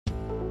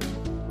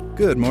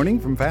Good morning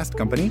from Fast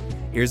Company.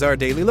 Here's our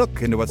daily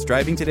look into what's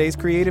driving today's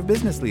creative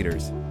business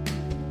leaders.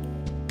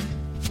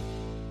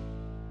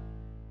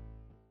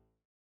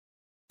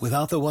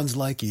 Without the ones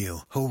like you,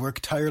 who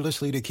work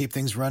tirelessly to keep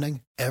things running,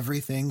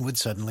 everything would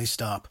suddenly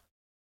stop.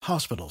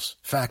 Hospitals,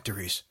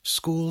 factories,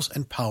 schools,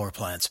 and power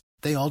plants,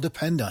 they all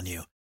depend on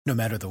you. No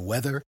matter the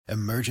weather,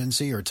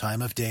 emergency, or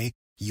time of day,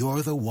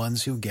 you're the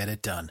ones who get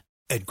it done.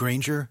 At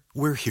Grainger,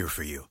 we're here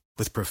for you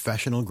with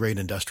professional-grade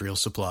industrial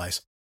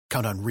supplies.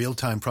 Count on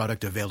real-time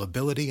product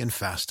availability and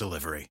fast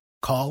delivery.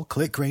 Call,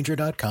 click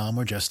Grainger.com,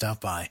 or just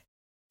stop by.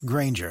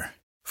 Grainger,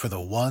 for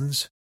the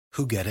ones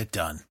who get it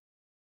done.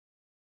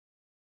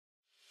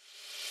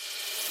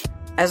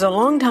 As a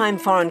longtime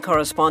foreign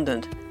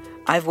correspondent,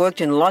 I've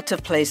worked in lots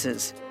of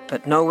places,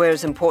 but nowhere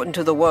as important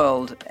to the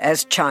world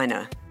as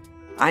China.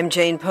 I'm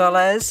Jane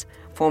Perlez,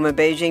 former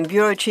Beijing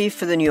bureau chief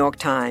for the New York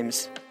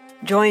Times.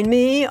 Join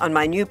me on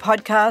my new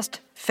podcast,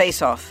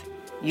 Face Off,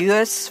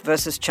 U.S.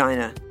 versus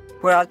China,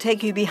 where I'll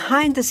take you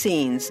behind the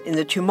scenes in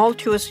the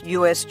tumultuous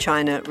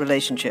U.S.-China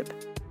relationship.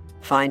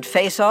 Find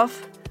Face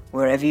Off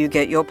wherever you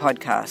get your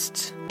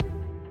podcasts.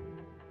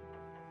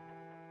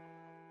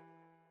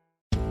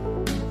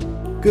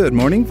 Good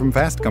morning from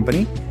Fast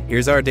Company.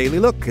 Here's our daily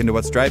look into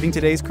what's driving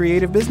today's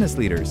creative business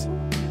leaders.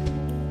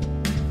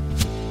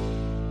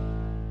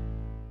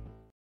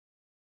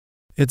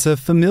 It's a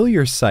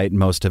familiar sight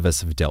most of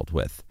us have dealt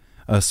with.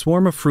 A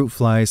swarm of fruit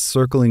flies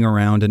circling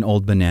around an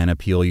old banana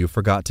peel you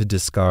forgot to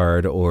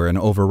discard or an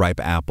overripe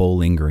apple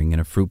lingering in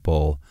a fruit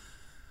bowl.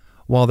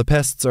 While the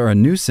pests are a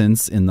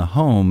nuisance in the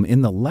home,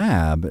 in the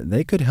lab,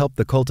 they could help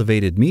the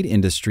cultivated meat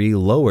industry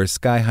lower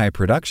sky-high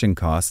production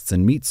costs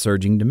and meet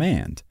surging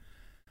demand.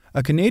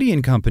 A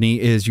Canadian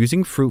company is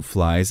using fruit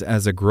flies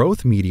as a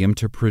growth medium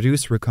to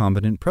produce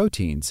recombinant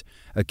proteins,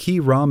 a key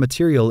raw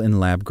material in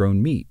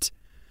lab-grown meat.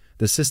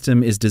 The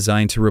system is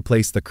designed to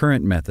replace the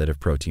current method of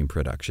protein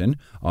production,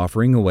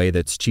 offering a way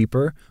that's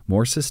cheaper,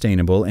 more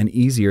sustainable, and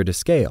easier to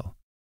scale.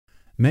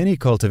 Many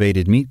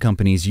cultivated meat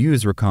companies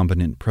use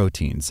recombinant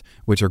proteins,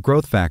 which are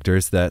growth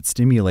factors that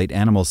stimulate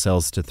animal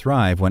cells to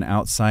thrive when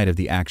outside of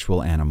the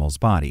actual animal's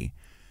body.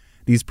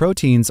 These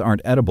proteins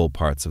aren't edible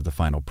parts of the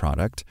final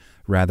product.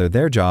 Rather,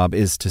 their job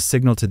is to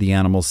signal to the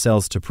animal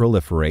cells to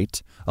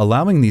proliferate,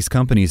 allowing these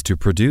companies to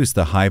produce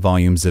the high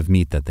volumes of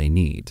meat that they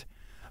need.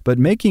 But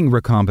making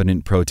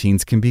recombinant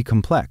proteins can be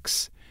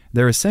complex.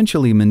 They're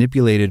essentially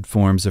manipulated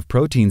forms of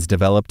proteins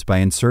developed by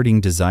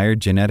inserting desired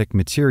genetic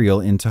material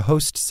into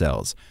host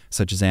cells,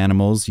 such as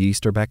animals,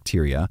 yeast, or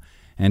bacteria,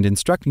 and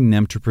instructing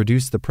them to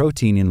produce the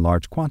protein in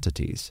large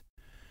quantities.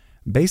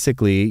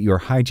 Basically, you're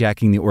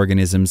hijacking the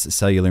organism's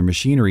cellular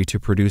machinery to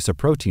produce a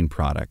protein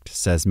product,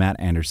 says Matt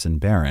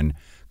Anderson-Barron,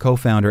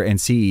 co-founder and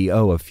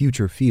CEO of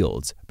Future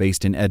Fields,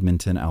 based in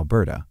Edmonton,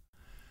 Alberta.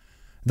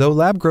 Though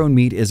lab-grown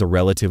meat is a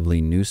relatively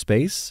new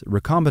space,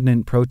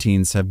 recombinant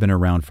proteins have been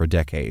around for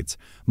decades,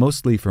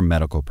 mostly for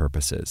medical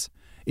purposes.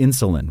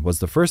 Insulin was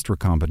the first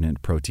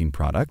recombinant protein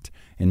product.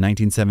 In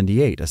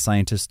 1978, a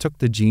scientist took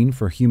the gene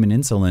for human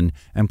insulin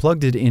and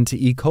plugged it into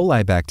E.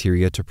 coli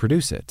bacteria to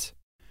produce it.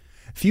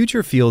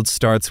 Future Fields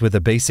starts with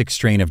a basic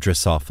strain of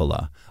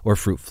Drosophila, or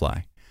fruit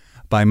fly.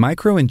 By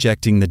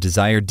micro-injecting the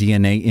desired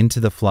DNA into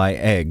the fly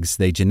eggs,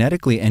 they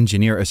genetically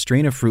engineer a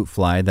strain of fruit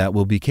fly that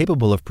will be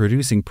capable of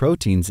producing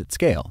proteins at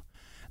scale.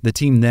 The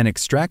team then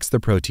extracts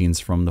the proteins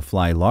from the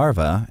fly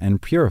larvae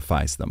and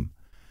purifies them.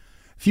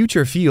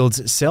 Future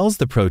Fields sells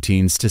the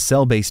proteins to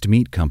cell-based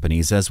meat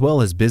companies as well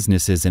as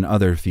businesses in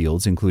other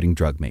fields, including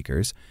drug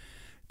makers.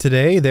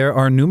 Today, there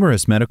are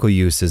numerous medical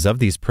uses of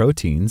these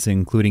proteins,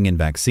 including in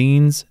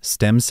vaccines,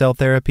 stem cell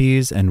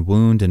therapies, and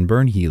wound and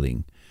burn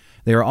healing.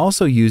 They are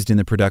also used in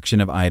the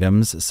production of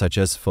items such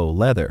as faux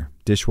leather,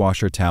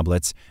 dishwasher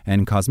tablets,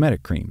 and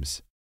cosmetic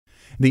creams.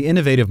 The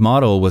innovative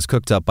model was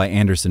cooked up by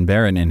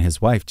Anderson-Barron and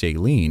his wife,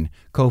 Jaylene,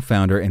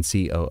 co-founder and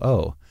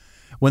COO.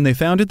 When they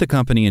founded the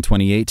company in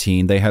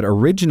 2018, they had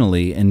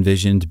originally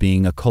envisioned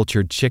being a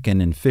cultured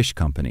chicken and fish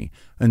company,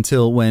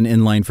 until when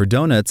in line for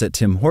donuts at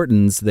Tim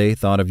Hortons, they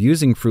thought of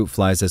using fruit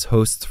flies as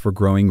hosts for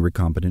growing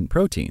recombinant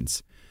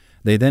proteins.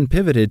 They then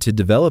pivoted to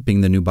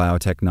developing the new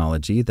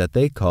biotechnology that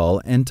they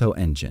call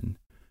EntoEngine.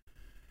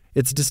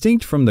 It's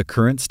distinct from the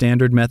current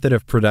standard method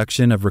of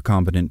production of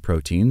recombinant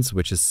proteins,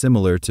 which is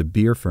similar to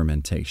beer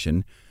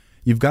fermentation.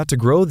 You've got to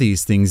grow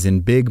these things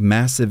in big,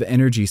 massive,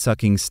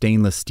 energy-sucking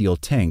stainless steel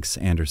tanks,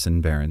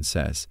 Anderson-Barron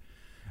says.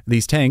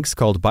 These tanks,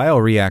 called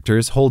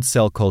bioreactors, hold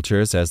cell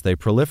cultures as they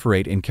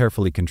proliferate in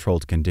carefully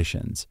controlled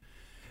conditions.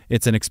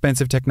 It's an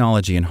expensive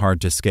technology and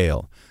hard to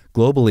scale.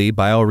 Globally,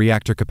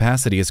 bioreactor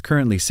capacity is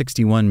currently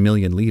 61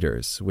 million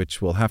liters,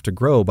 which will have to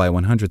grow by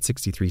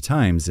 163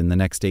 times in the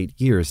next 8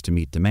 years to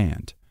meet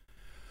demand.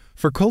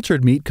 For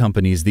cultured meat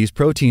companies, these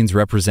proteins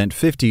represent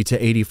 50 to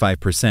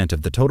 85%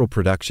 of the total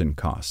production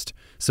cost,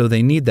 so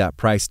they need that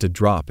price to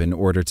drop in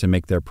order to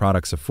make their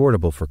products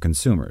affordable for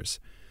consumers.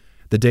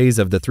 The days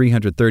of the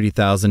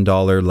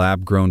 $330,000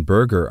 lab-grown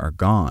burger are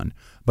gone,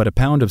 but a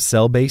pound of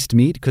cell-based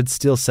meat could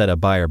still set a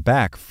buyer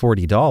back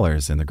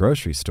 $40 in the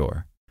grocery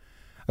store.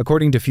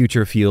 According to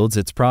Future Fields,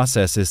 its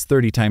process is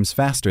 30 times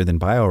faster than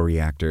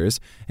bioreactors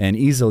and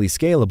easily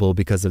scalable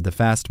because of the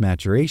fast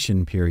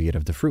maturation period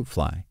of the fruit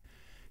fly.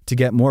 To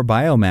get more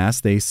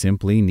biomass, they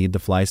simply need the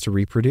flies to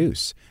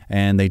reproduce,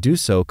 and they do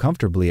so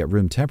comfortably at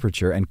room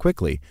temperature and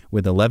quickly,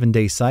 with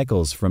 11-day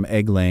cycles from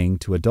egg laying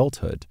to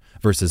adulthood,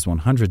 versus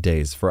 100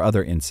 days for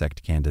other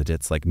insect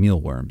candidates like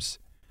mealworms.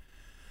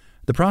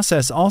 The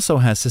process also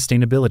has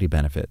sustainability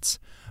benefits.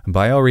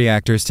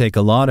 Bioreactors take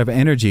a lot of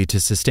energy to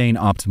sustain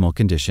optimal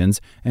conditions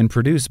and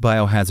produce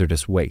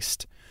biohazardous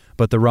waste.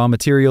 But the raw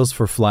materials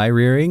for fly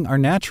rearing are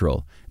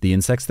natural, the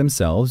insects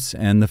themselves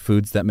and the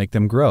foods that make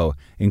them grow,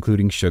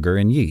 including sugar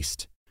and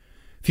yeast.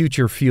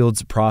 Future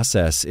Fields'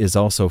 process is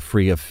also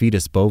free of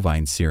fetus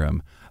bovine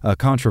serum, a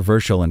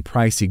controversial and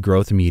pricey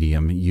growth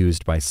medium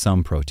used by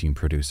some protein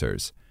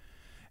producers.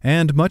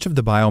 And much of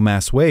the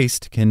biomass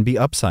waste can be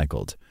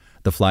upcycled.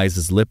 The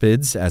flies'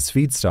 lipids as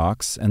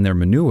feedstocks and their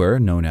manure,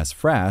 known as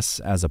frass,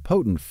 as a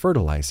potent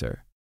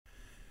fertilizer.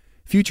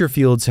 Future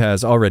Fields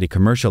has already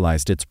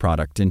commercialized its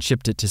product and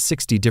shipped it to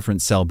 60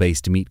 different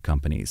cell-based meat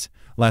companies.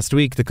 Last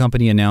week, the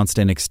company announced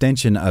an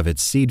extension of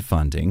its seed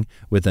funding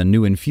with a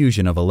new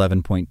infusion of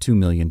 $11.2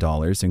 million,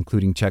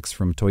 including checks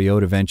from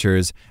Toyota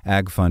Ventures,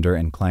 AgFunder,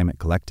 and Climate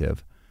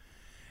Collective.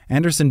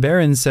 Anderson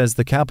Barons says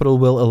the capital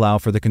will allow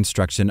for the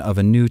construction of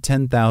a new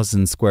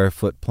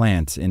 10,000-square-foot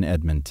plant in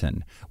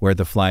Edmonton, where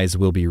the flies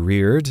will be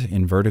reared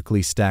in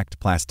vertically stacked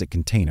plastic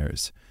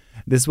containers.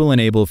 This will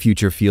enable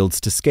Future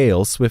Fields to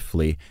scale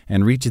swiftly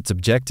and reach its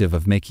objective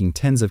of making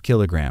tens of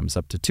kilograms,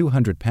 up to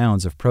 200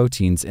 pounds of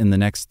proteins in the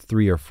next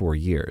 3 or 4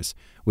 years,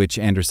 which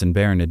Anderson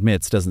Barron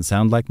admits doesn't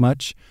sound like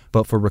much,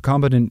 but for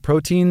recombinant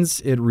proteins,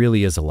 it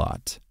really is a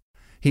lot.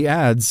 He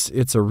adds,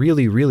 it's a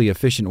really, really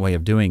efficient way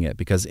of doing it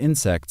because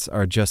insects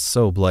are just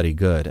so bloody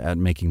good at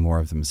making more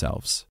of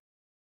themselves.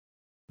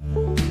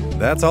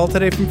 That's all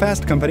today from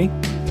Fast Company.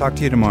 Talk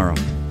to you tomorrow.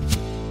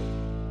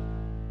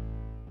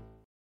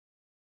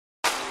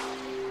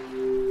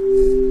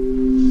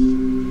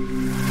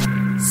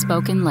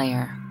 Spoken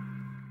Layer.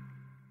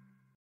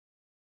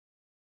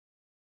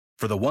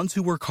 For the ones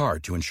who work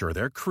hard to ensure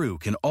their crew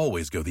can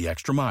always go the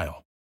extra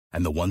mile,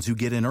 and the ones who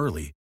get in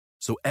early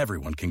so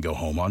everyone can go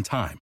home on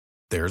time,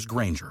 there's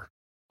Grainger,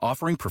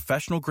 offering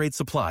professional-grade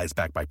supplies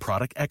backed by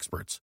product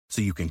experts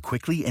so you can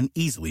quickly and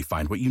easily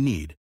find what you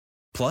need.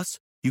 Plus,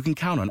 you can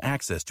count on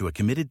access to a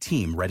committed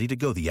team ready to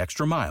go the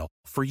extra mile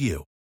for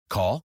you.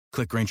 Call,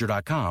 click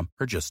Grainger.com,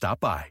 or just stop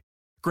by.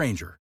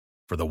 Grainger,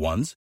 for the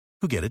ones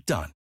who get it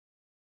done.